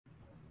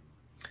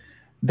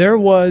There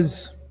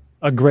was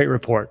a great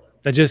report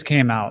that just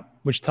came out,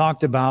 which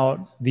talked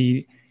about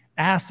the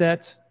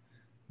asset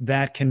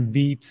that can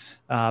beat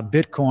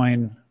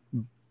Bitcoin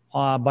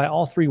by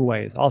all three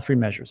ways, all three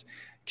measures: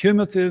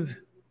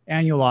 cumulative,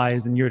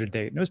 annualized, and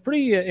year-to-date. And it was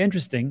pretty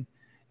interesting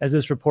as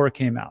this report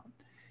came out,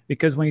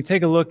 because when you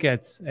take a look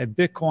at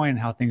Bitcoin and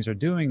how things are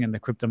doing in the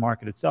crypto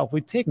market itself,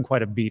 we've taken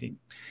quite a beating.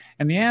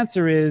 And the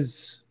answer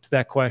to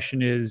that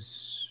question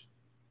is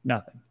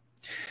nothing.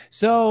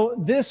 So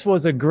this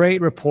was a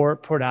great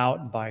report put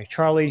out by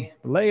Charlie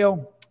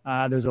Vallejo.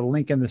 There's a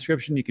link in the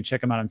description. You can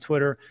check him out on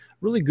Twitter.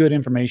 Really good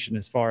information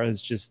as far as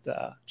just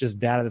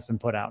data that's been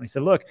put out. And he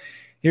said, look,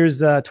 here's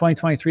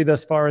 2023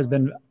 thus far has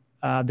been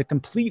the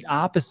complete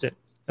opposite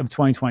of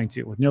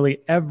 2022, with nearly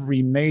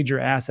every major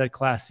asset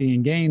class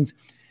seeing gains,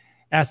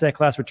 asset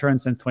class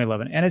returns since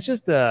 2011. And it's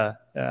just a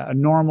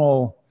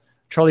normal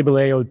Charlie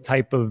Vallejo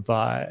type of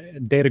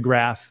data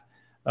graph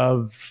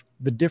of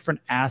the different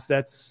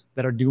assets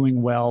that are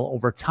doing well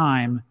over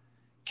time,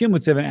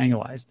 cumulative and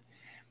annualized.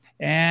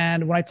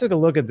 And when I took a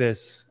look at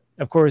this,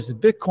 of course,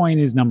 Bitcoin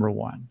is number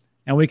one.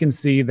 And we can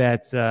see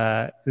that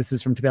this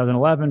is from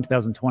 2011,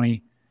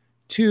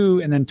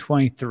 2022, and then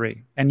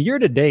 23. And year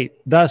to date,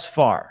 thus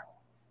far,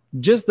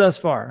 just thus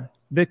far,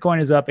 Bitcoin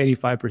is up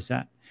 85%.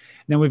 And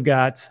then we've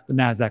got the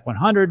NASDAQ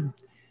 100,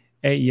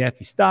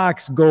 AEFE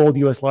stocks, gold,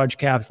 US large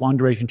caps, long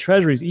duration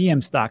treasuries,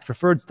 EM stocks,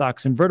 preferred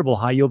stocks, convertible,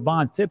 high yield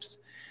bonds, tips,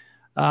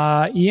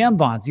 EM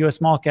bonds, US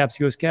small caps,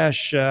 US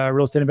cash,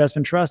 real estate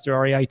investment trusts, or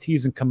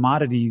REITs, and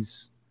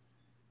commodities.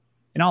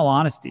 In all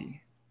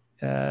honesty,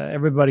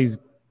 everybody's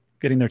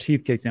getting their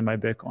teeth kicked in by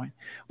Bitcoin,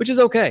 which is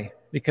okay,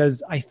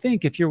 because I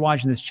think if you're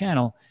watching this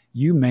channel,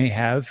 you may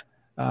have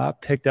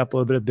picked up a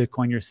little bit of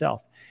Bitcoin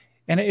yourself.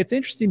 And it's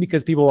interesting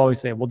because people always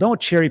say, well,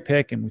 don't cherry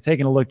pick. And we're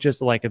taking a look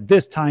just like at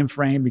this time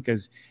frame,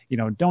 because, you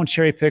know, don't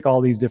cherry pick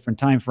all these different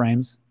time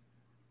frames,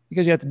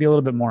 because you have to be a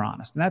little bit more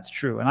honest. And that's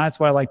true. And that's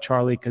why I like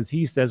Charlie, because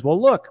he says,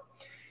 well, look,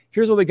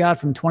 here's what we got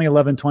from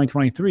 2011,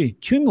 2023,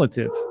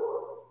 cumulative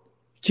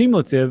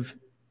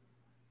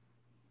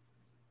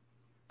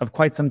of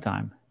quite some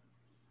time,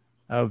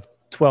 of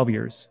 12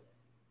 years.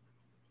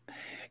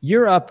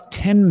 You're up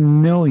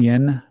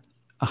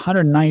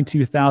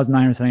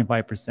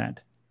 10,192,975%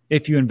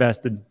 if you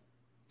invested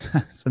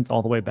since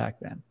all the way back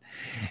then.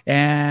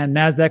 And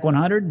NASDAQ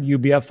 100,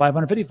 you'd be up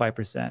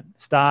 555%.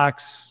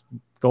 Stocks,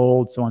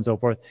 gold, so on and so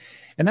forth.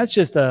 And that's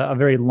just a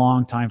very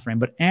long time frame.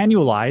 But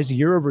annualized,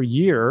 year over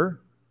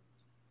year,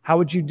 how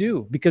would you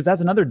do? Because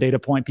that's another data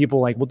point. People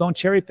are like, well, don't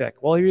cherry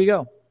pick. Well, here you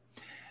go.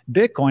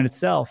 Bitcoin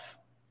itself,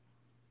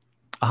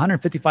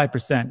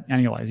 155%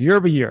 annualized year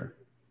over year.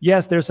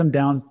 Yes, there's some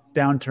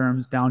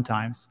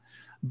downtimes,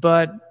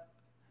 but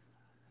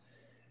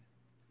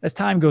as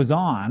time goes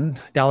on,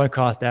 dollar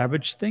cost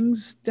average,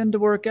 things tend to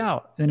work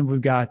out. And we've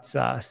got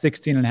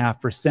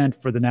 16.5%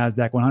 for the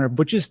NASDAQ 100,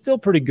 which is still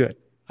pretty good.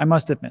 I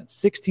must admit,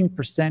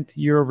 16%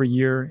 year over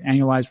year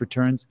annualized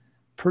returns,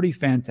 pretty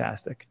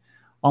fantastic.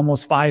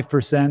 Almost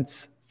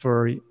 5%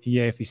 for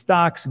EAFE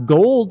stocks.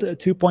 Gold,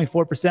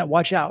 2.4%.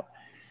 Watch out.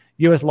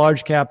 US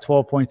large cap,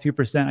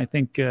 12.2%. I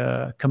think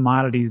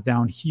commodities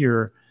down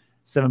here,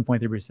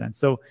 7.3%.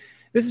 So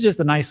this is just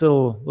a nice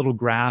little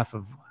graph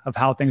of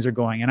how things are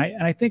going. And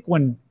I think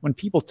when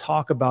people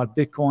talk about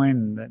Bitcoin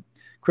and the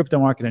crypto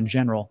market in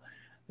general,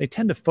 they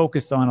tend to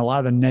focus on a lot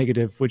of the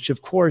negative, which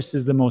of course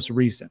is the most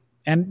recent.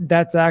 And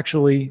that's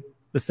actually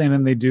the same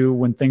thing they do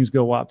when things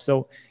go up.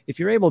 So if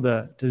you're able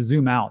to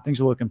zoom out,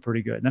 things are looking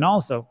pretty good. And then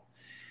also,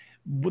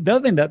 the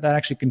other thing that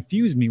actually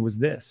confused me was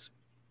this.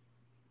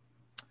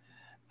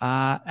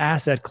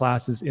 Asset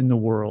classes in the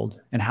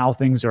world and how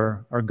things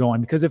are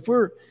going. Because if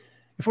we're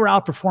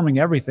outperforming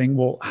everything,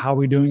 well, how are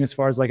we doing as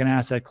far as like an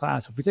asset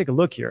class? If we take a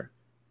look here,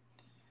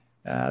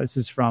 this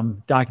is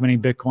from Documenting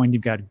Bitcoin.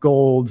 You've got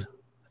gold,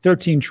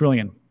 13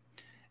 trillion,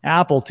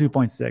 Apple,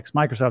 2.6,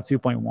 Microsoft,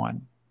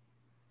 2.1,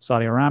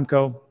 Saudi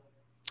Aramco,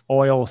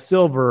 oil,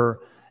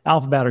 silver,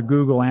 Alphabet or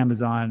Google,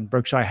 Amazon,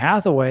 Berkshire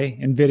Hathaway,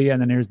 Nvidia, and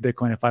then here's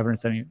Bitcoin at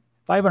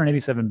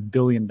 $587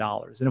 billion.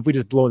 And if we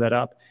just blow that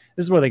up,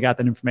 this is where they got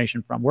that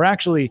information from. We're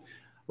actually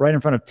right in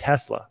front of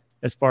Tesla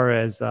as far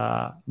as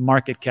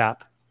market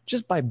cap,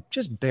 just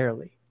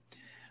barely.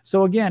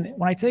 So again,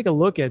 when I take a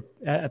look at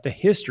the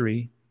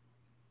history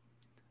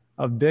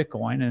of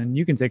Bitcoin, and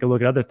you can take a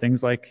look at other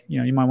things like, you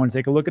know, you might want to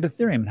take a look at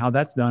Ethereum and how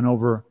that's done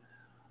over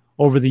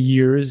the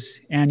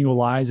years,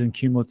 annualized and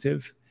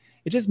cumulative.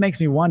 It just makes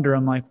me wonder,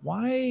 I'm like,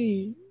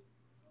 why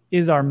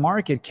is our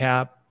market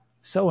cap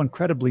so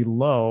incredibly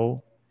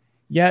low,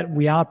 yet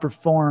we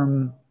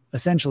outperform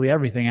essentially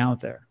everything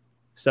out there?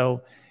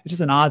 So it's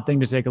just an odd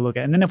thing to take a look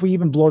at. And then if we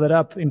even blow that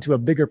up into a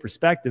bigger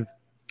perspective,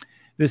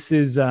 this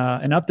is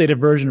an updated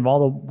version of all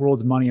the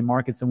world's money and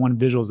markets in one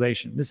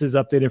visualization. This is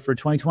updated for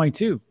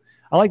 2022.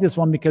 I like this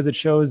one because it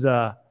shows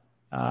Sam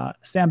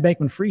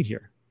Bankman-Fried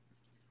here.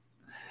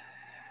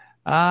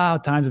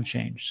 Times have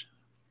changed.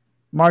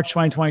 March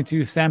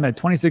 2022, Sam had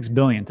 26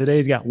 billion. Today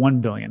he's got 1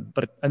 billion,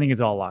 but I think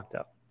it's all locked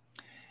up.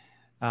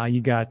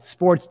 You got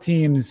sports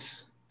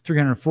teams,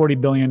 340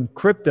 billion.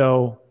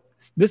 Crypto,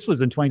 This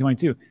was in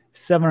 2022,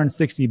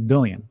 760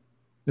 billion.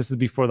 This is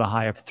before the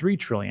high of 3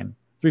 trillion,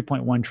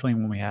 3.1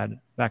 trillion when we had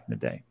back in the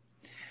day.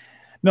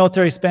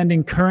 Military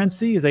spending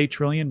currency is 8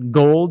 trillion.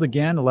 Gold,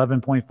 again,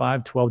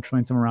 11.5, 12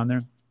 trillion, somewhere around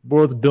there.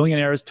 World's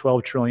billionaires,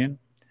 12 trillion.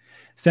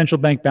 Central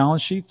bank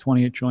balance sheets,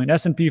 28 trillion.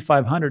 S&P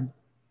 500,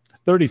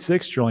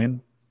 36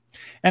 trillion.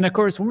 And of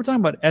course, when we're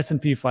talking about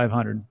S&P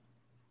 500,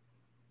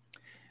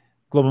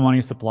 global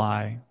money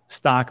supply,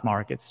 stock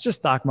markets, just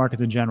stock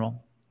markets in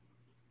general.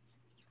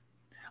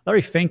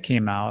 Larry Fink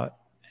came out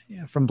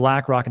from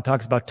BlackRock and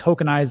talks about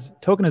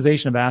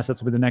tokenization of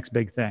assets will be the next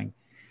big thing.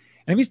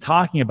 And if he's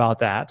talking about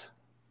that,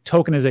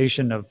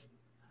 tokenization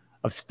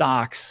of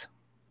stocks,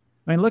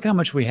 I mean, look how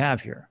much we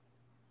have here.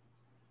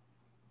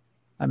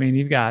 I mean,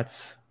 you've got,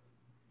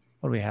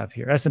 what do we have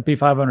here? S&P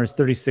 500 is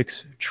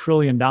 $36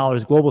 trillion.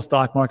 Global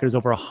stock market is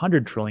over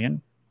 100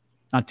 trillion.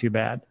 Not too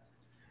bad.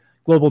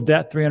 Global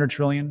debt, 300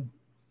 trillion.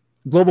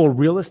 Global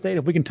real estate,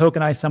 if we can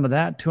tokenize some of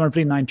that,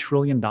 $259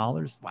 trillion.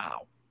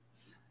 Wow.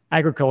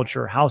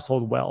 Agriculture,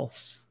 household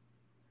wealth,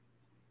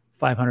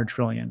 500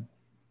 trillion.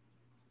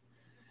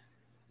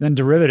 Then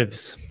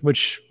derivatives,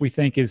 which we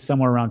think is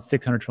somewhere around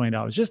 $600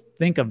 trillion. Just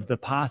think of the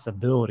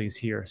possibilities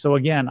here. So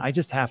again, I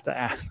just have to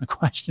ask the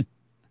question,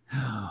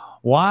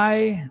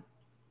 why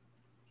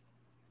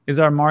is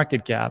our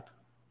market cap?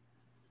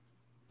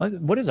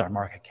 What is our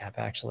market cap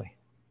actually?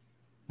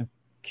 I'm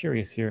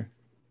curious here.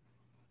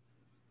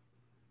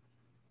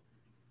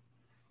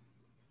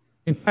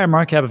 The entire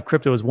market cap of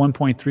crypto is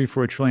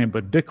 1.34 trillion,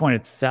 but Bitcoin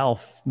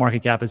itself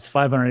market cap is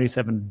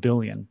 587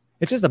 billion.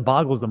 It just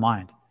boggles the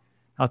mind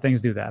how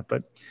things do that.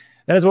 But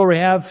that is what we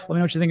have. Let me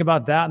know what you think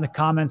about that in the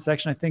comment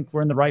section. I think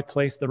we're in the right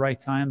place at the right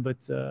time,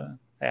 but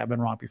hey, I've been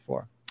wrong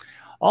before.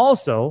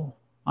 Also,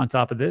 on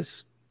top of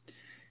this,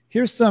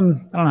 here's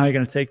some, I don't know how you're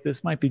going to take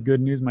this. Might be good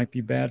news, might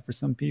be bad for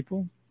some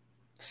people.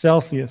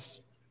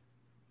 Celsius.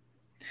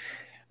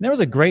 And there was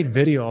a great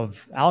video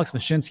of Alex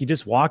Mashinsky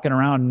just walking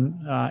around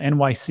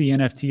NYC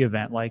NFT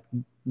event like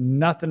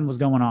nothing was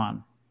going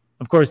on.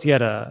 Of course, he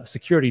had a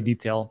security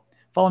detail.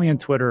 Follow me on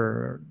Twitter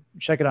or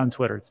check it out on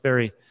Twitter. It's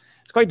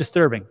quite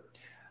disturbing.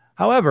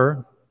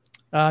 However,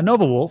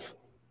 Nova Wolf,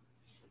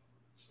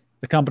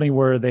 the company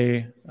where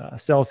they,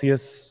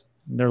 Celsius,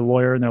 their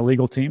lawyer and their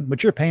legal team,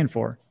 which you're paying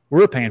for,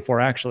 we're paying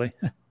for actually,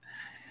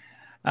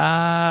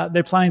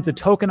 they're planning to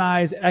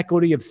tokenize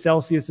equity of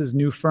Celsius's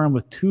new firm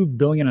with $2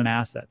 billion in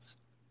assets.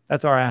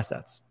 That's our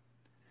assets.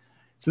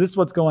 So this is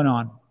what's going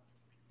on.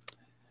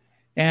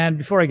 And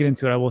before I get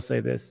into it, I will say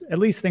this. At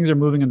least things are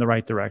moving in the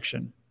right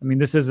direction. I mean,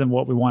 this isn't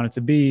what we want it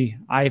to be.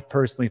 I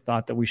personally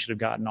thought that we should have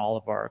gotten all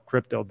of our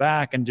crypto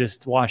back and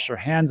just washed our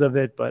hands of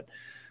it. But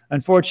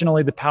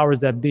unfortunately, the powers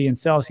that be in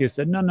Celsius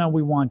said, no,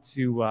 we want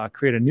to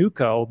create a new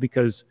co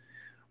because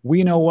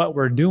we know what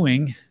we're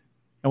doing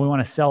and we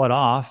want to sell it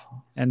off.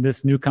 And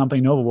this new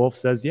company, Nova Wolf,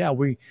 says, yeah,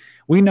 we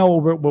know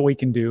what we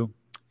can do.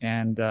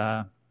 And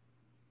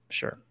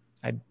sure,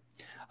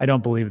 I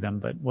don't believe them,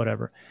 but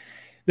whatever.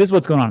 This is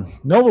what's going on.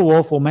 Nova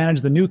Wolf will manage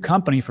the new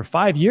company for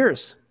 5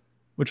 years,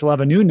 which will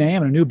have a new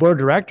name and a new board of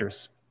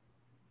directors.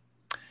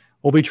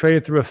 Will be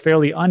traded through a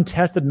fairly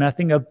untested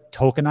method of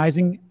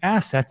tokenizing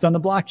assets on the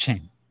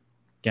blockchain.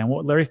 Again,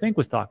 what Larry Fink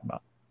was talking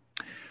about.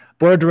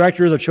 Board of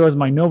directors are chosen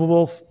by Nova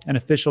Wolf, an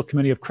official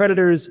committee of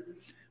creditors,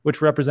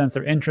 which represents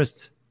their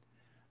interests.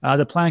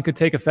 The plan could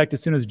take effect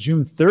as soon as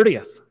June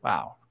 30th.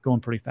 Wow, going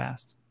pretty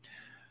fast.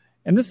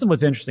 And this is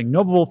what's interesting.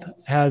 Nova Wolf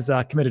has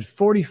committed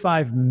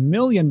 $45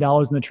 million in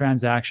the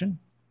transaction,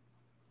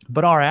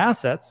 but our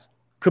assets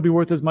could be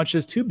worth as much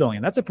as $2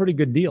 billion. That's a pretty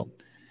good deal.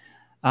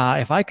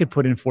 If I could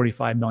put in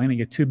 $45 million and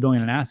get $2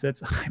 billion in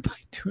assets, I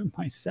might do it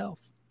myself.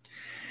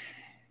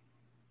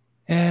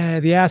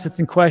 The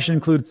assets in question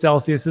include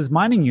Celsius's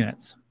mining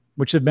units,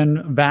 which have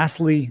been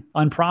vastly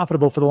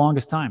unprofitable for the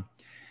longest time.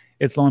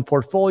 Its loan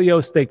portfolio,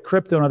 staked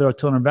crypto, and other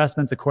alternative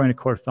investments, according to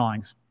court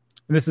filings.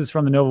 And this is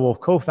from the Nova Wolf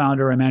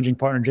co-founder and managing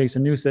partner,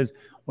 Jason New, says,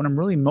 what I'm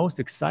really most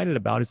excited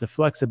about is the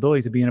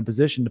flexibility to be in a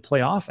position to play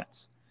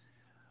offense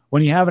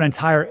when you have an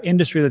entire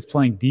industry that's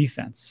playing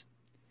defense,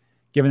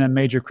 given that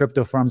major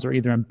crypto firms are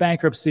either in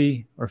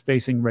bankruptcy or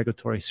facing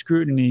regulatory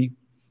scrutiny,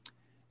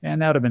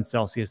 and that would have been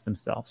Celsius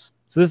themselves.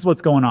 So this is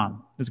what's going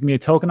on. There's going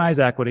to be a tokenized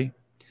equity.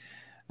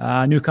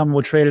 New company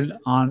will trade it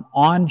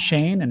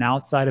on-chain and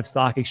outside of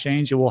stock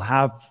exchange. It will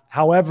have,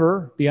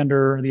 however, be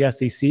under the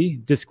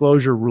SEC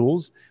disclosure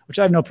rules, which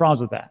I have no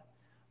problems with that.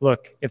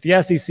 Look, if the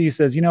SEC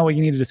says, you know what,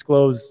 you need to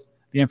disclose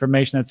the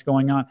information that's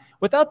going on,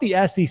 without the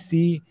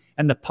SEC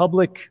and the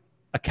public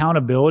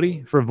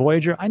accountability for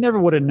Voyager, I never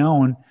would have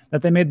known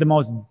that they made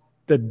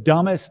the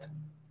dumbest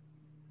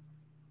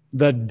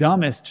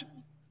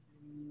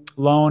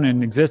loan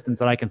in existence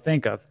that I can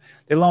think of.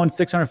 They loaned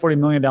 $640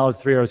 million to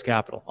Three Arrows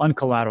Capital,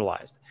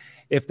 uncollateralized.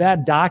 If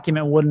that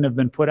document wouldn't have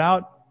been put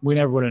out, we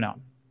never would have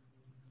known.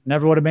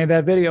 Never would have made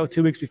that video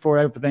 2 weeks before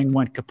everything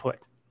went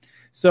kaput.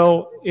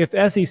 So if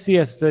SEC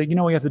has to say, you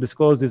know, we have to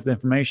disclose this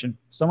information,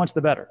 so much the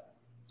better.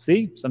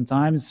 See,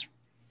 sometimes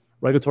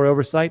regulatory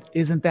oversight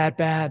isn't that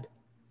bad.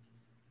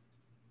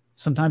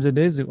 Sometimes it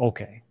is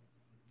okay.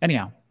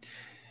 Anyhow,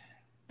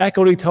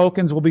 Equity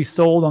tokens will be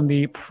sold on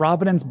the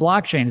Providence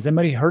blockchain. Has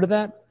anybody heard of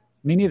that?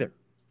 Me neither.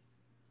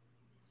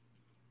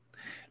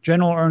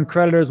 General earned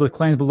creditors with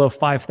claims below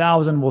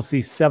 5,000 will see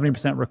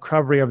 70%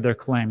 recovery of their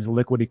claims,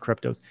 liquidity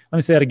cryptos. Let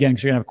me say that again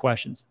because you're going to have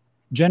questions.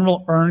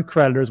 General earned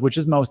creditors, which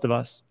is most of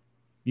us,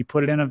 you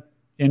put it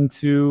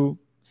into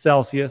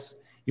Celsius,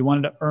 you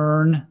wanted to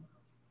earn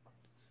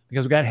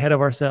because we got ahead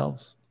of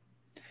ourselves.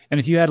 And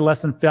if you had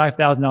less than $5,000,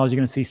 you're going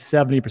to see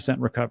 70%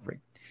 recovery.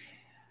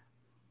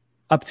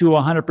 Up to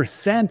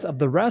 100% of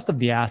the rest of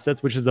the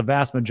assets, which is the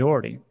vast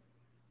majority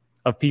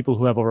of people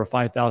who have over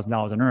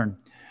 $5,000 in earn,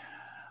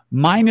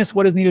 minus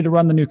what is needed to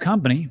run the new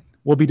company,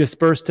 will be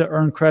dispersed to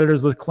earn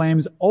creditors with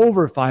claims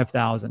over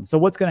 5,000. So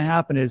what's going to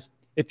happen is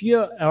if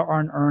you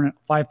earn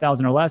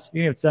 5,000 or less,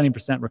 you're going to get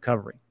 70%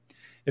 recovery.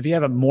 If you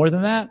have it more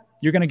than that,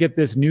 you're going to get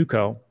this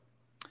NewCo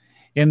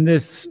in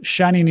this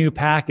shiny new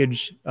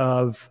package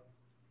of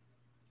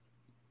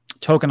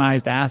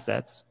tokenized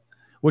assets,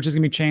 which is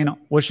going to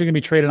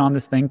be traded on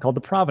this thing called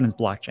the Providence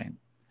blockchain,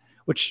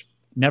 which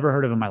never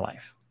heard of in my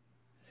life.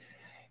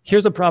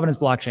 Here's what Providence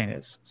blockchain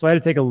is. So I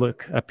had to take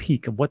a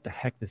peek of what the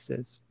heck this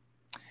is.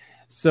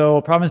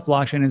 So Providence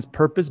blockchain is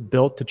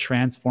purpose-built to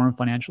transform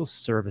financial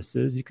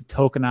services. You can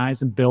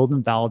tokenize and build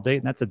and validate,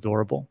 and that's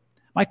adorable.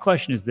 My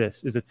question is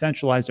this: is it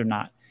centralized or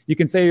not? You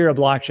can say you're a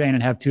blockchain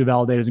and have two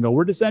validators and go,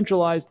 we're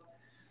decentralized.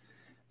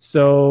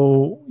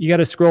 So you got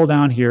to scroll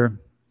down here,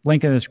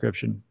 link in the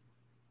description.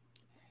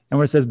 And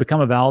where it says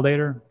become a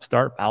validator,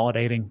 start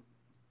validating.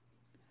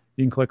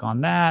 You can click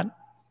on that.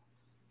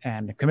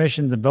 And the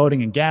commissions and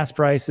voting and gas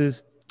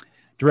prices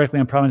directly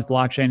on Providence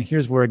blockchain.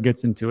 Here's where it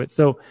gets into it.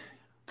 So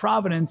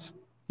Providence,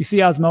 you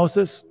see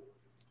Osmosis?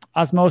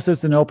 Osmosis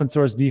is an open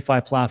source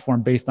DeFi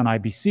platform based on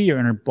IBC or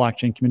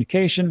inter-blockchain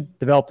communication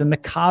developed in the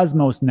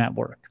Cosmos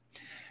network.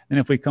 And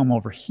if we come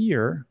over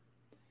here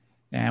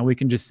and we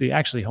can just see,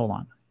 actually, hold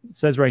on. It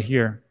says right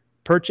here,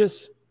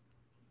 purchase.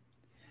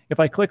 If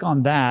I click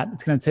on that,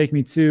 it's going to take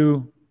me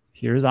to,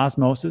 here's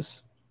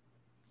Osmosis,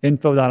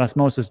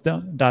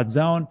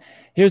 info.osmosis.zone.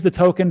 Here's the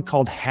token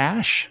called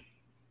hash.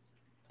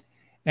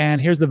 And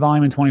here's the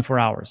volume in 24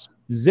 hours.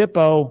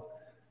 Zippo,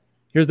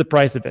 here's the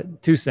price of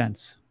it, 2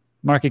 cents.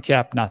 Market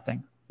cap,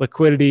 nothing.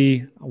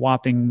 Liquidity, a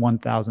whopping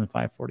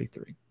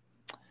 1,543.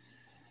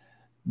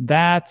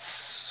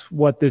 That's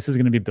what this is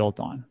going to be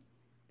built on.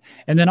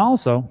 And then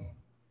also,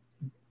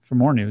 for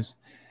more news,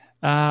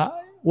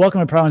 welcome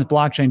to Providence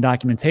blockchain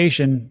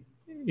documentation.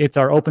 It's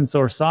our open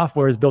source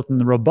software is built on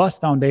the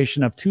robust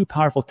foundation of two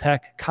powerful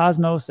tech,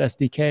 Cosmos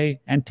SDK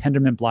and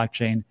Tendermint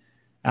blockchain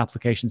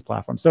applications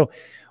platform. So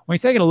when you're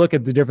taking a look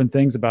at the different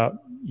things about,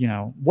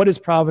 what is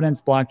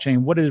Providence blockchain,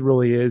 what it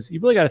really is, you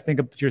really got to think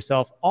to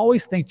yourself,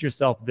 always think to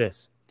yourself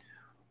this: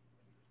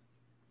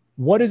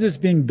 what is this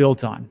being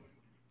built on?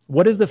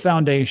 What is the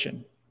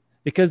foundation?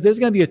 Because there's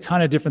going to be a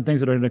ton of different things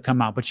that are going to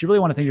come out, but you really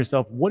want to think to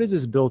yourself, what is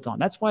this built on?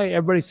 That's why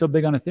everybody's so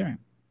big on Ethereum.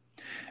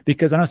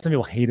 Because I know some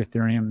people hate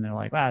Ethereum and they're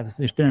like, wow,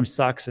 Ethereum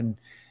sucks and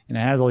it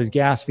has all these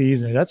gas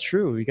fees. And that's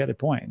true. You got a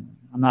point.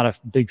 I'm not a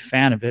big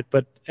fan of it,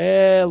 but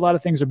a lot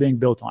of things are being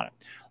built on it.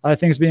 A lot of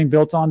things being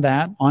built on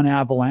that, on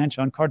Avalanche,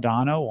 on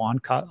Cardano,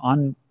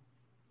 on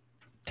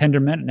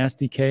Tendermint and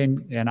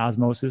SDK and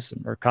Osmosis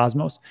or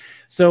Cosmos.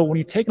 So when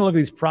you're taking a look at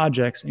these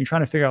projects and you're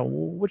trying to figure out,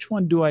 well, which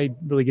one do I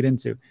really get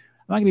into? I'm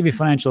not going to give you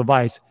financial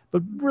advice,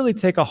 but really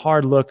take a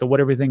hard look at what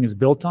everything is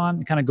built on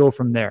and kind of go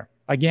from there.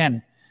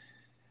 Again,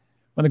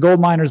 when the gold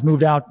miners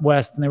moved out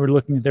west and they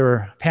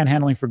were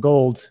panhandling for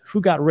gold,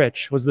 who got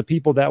rich? Was the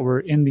people that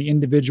were in the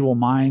individual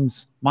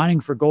mines mining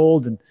for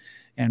gold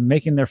and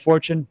making their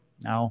fortune?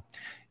 No,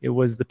 it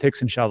was the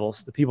picks and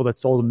shovels, the people that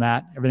sold them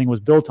that. Everything was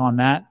built on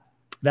that.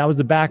 That was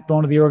the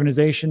backbone of the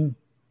organization,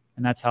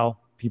 and that's how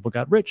people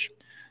got rich,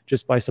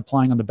 just by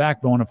supplying on the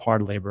backbone of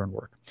hard labor and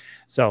work.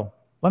 So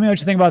let me know what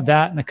you think about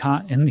that in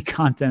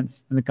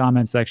the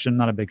comment section. I'm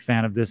not a big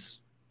fan of this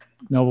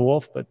Nova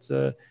Wolf, but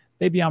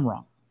maybe I'm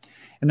wrong.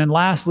 And then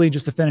lastly,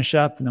 just to finish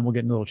up, and then we'll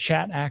get into a little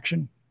chat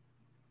action.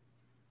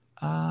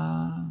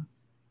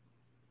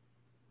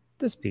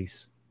 This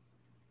piece.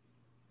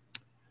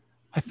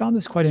 I found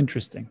this quite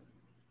interesting.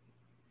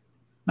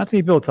 Not too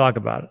many people talk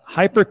about it.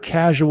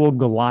 Hyper-casual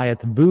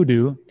Goliath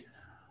Voodoo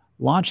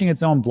launching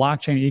its own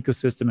blockchain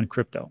ecosystem in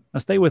crypto. Now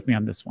stay with me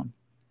on this one.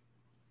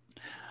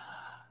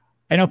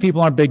 I know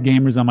people aren't big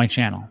gamers on my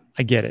channel.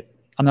 I get it.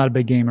 I'm not a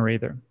big gamer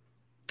either.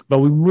 But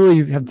we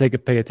really have to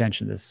pay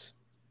attention to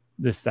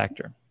this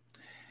sector.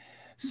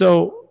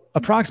 So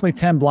approximately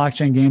 10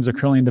 blockchain games are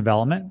currently in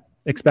development,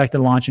 expected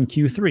to launch in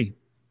Q3.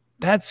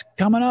 That's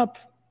coming up.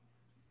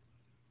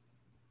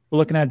 We're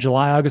looking at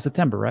July, August,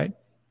 September, right?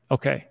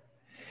 Okay.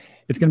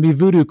 It's going to be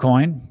Voodoo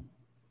Coin.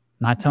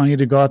 Not telling you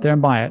to go out there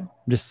and buy it.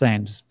 I'm just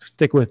saying, just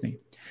stick with me.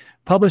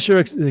 Publisher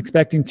is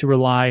expecting to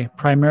rely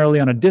primarily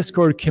on a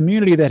Discord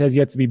community that has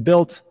yet to be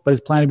built, but is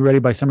planning to be ready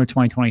by summer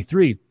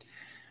 2023.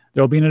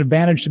 There will be an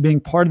advantage to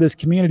being part of this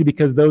community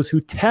because those who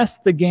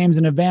test the games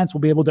in advance will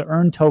be able to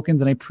earn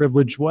tokens in a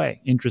privileged way.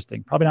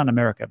 Interesting. Probably not in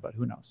America, but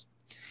who knows?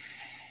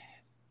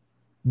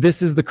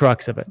 This is the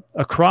crux of it.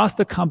 Across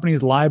the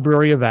company's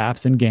library of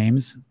apps and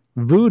games,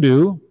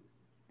 Voodoo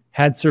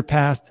had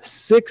surpassed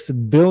 6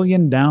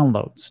 billion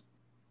downloads.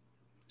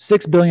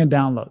 6 billion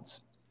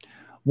downloads.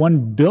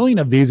 1 billion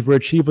of these were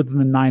achieved within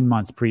the 9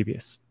 months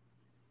previous.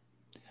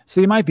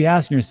 So you might be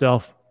asking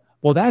yourself,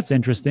 well, that's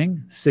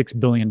interesting, 6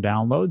 billion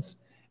downloads,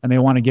 and they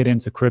want to get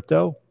into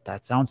crypto.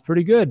 That sounds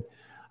pretty good.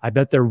 I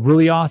bet they're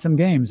really awesome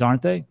games,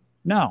 aren't they?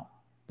 No,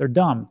 they're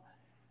dumb.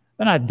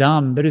 They're not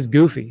dumb. They're just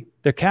goofy.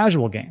 They're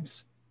casual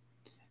games.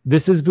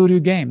 This is Voodoo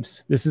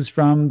Games. This is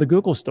from the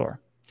Google store.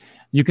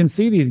 You can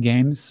see these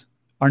games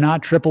are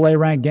not AAA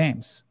ranked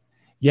games,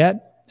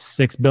 yet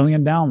 6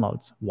 billion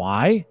downloads.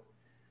 Why?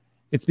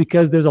 It's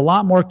because there's a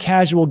lot more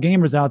casual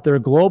gamers out there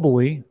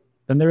globally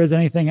than there is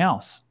anything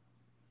else.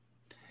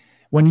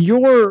 When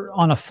you're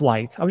on a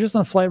flight, I was just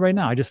on a flight right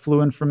now. I just flew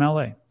in from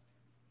LA.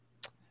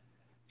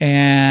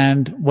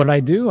 And what I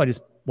do,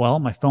 well,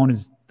 my phone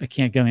I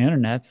can't get on the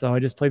internet, so I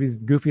just play these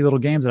goofy little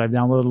games that I've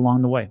downloaded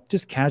along the way.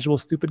 Just casual,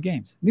 stupid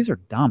games. These are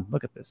dumb.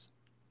 Look at this.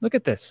 Look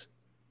at this.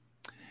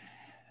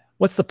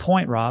 What's the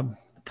point, Rob?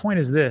 The point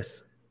is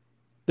this.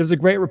 There's a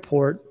great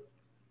report,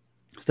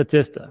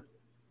 Statista.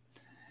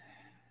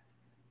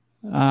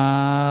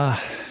 And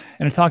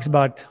it talks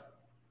about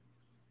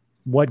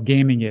what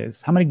gaming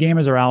is. How many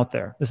gamers are out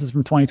there? This is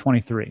from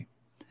 2023.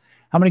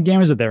 How many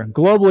gamers are there?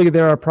 Globally,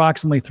 there are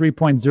approximately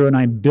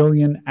 3.09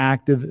 billion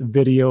active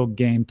video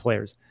game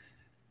players.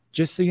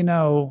 Just so you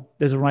know,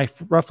 there's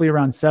roughly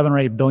around 7 or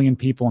 8 billion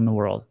people in the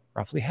world.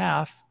 Roughly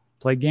half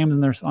play games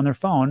on their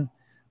phone.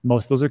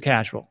 Most of those are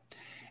casual.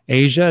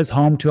 Asia is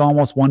home to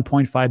almost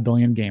 1.5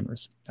 billion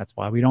gamers. That's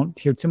why we don't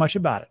hear too much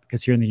about it,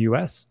 because here in the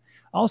US,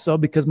 also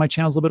because my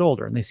channel's a little bit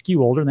older, and they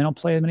skew older, and they don't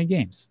play as many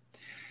games.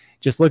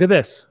 Just look at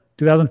this.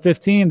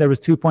 2015, there was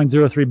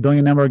 2.03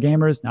 billion number of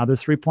gamers. Now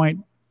there's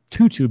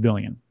 3.22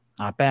 billion.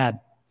 Not bad.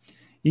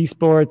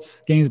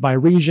 Esports, games by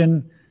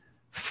region,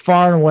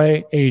 far and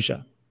away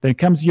Asia. Then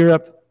comes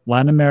Europe,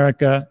 Latin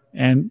America,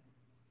 and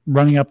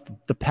running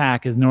up the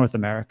pack is North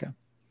America.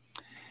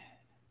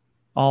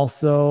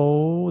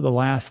 Also, the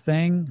last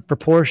thing,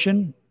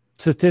 proportion.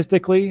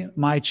 Statistically,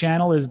 my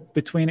channel is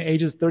between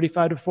ages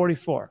 35 to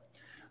 44.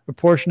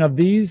 Proportion of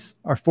these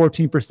are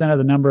 14% of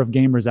the number of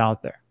gamers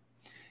out there.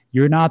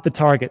 You're not the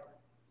target.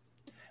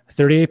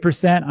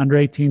 38% under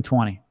 18,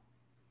 20.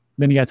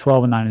 Then you got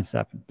 12 and 9 and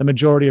 7. The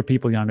majority are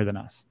people younger than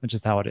us. That's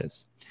just how it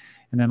is.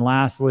 And then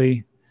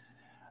lastly,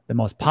 the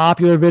most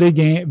popular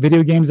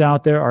video games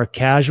out there are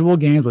casual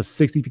games, with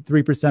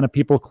 63% of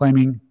people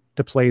claiming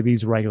to play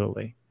these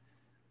regularly.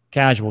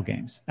 Casual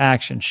games,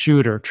 action,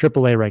 shooter,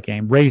 AAA ranked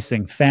game,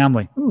 racing,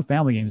 family. Ooh,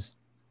 family games,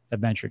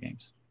 adventure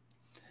games.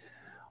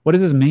 What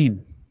does this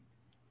mean?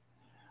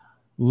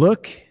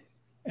 Look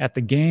at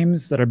the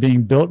games that are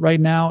being built right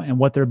now and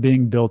what they're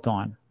being built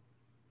on.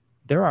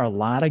 There are a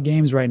lot of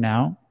games right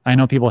now. I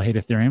know people hate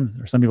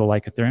Ethereum, or some people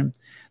like Ethereum.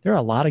 There are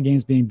a lot of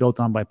games being built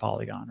on by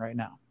Polygon right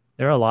now.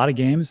 There are a lot of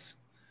games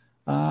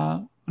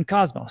on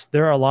Cosmos.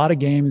 There are a lot of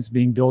games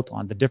being built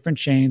on the different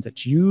chains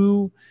that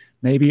you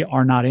maybe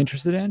are not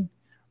interested in,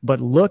 but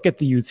look at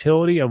the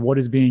utility of what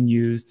is being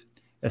used,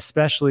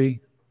 especially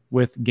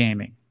with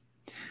gaming.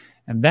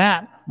 And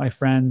that, my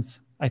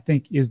friends, I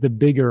think is the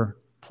bigger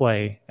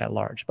play at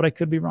large, but I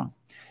could be wrong.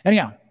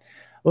 Anyhow,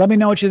 let me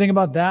know what you think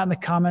about that in the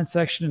comment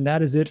section, and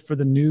that is it for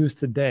the news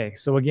today.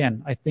 So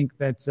again, I think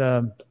that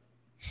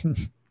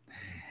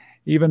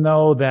even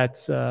though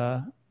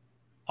that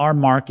our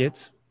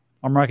market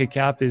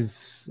cap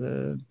is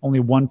only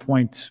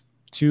 1.2,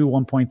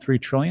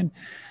 1.3 trillion,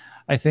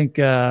 I think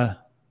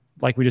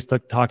like we just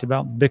talked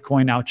about,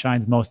 Bitcoin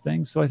outshines most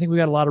things. So I think we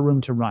got a lot of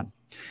room to run.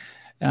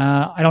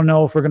 I don't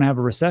know if we're going to have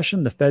a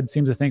recession. The Fed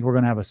seems to think we're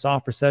going to have a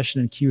soft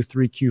recession in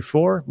Q3,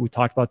 Q4. We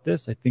talked about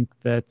this. I think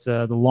that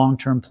the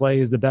long-term play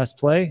is the best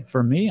play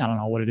for me. I don't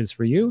know what it is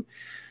for you.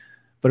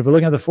 But if we're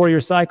looking at the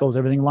 4-year cycles,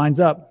 everything lines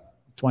up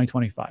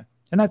 2025.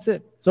 And that's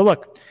it. So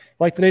look, if you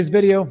like today's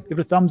video, give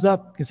it a thumbs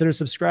up. Consider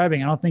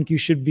subscribing. I don't think you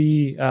should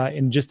be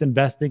just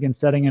investing and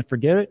setting and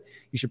forget it.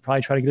 You should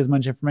probably try to get as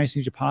much information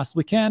as you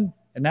possibly can.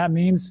 And that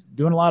means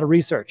doing a lot of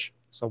research.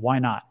 So why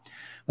not?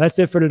 That's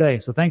it for today.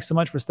 So thanks so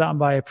much for stopping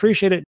by. I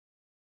appreciate it.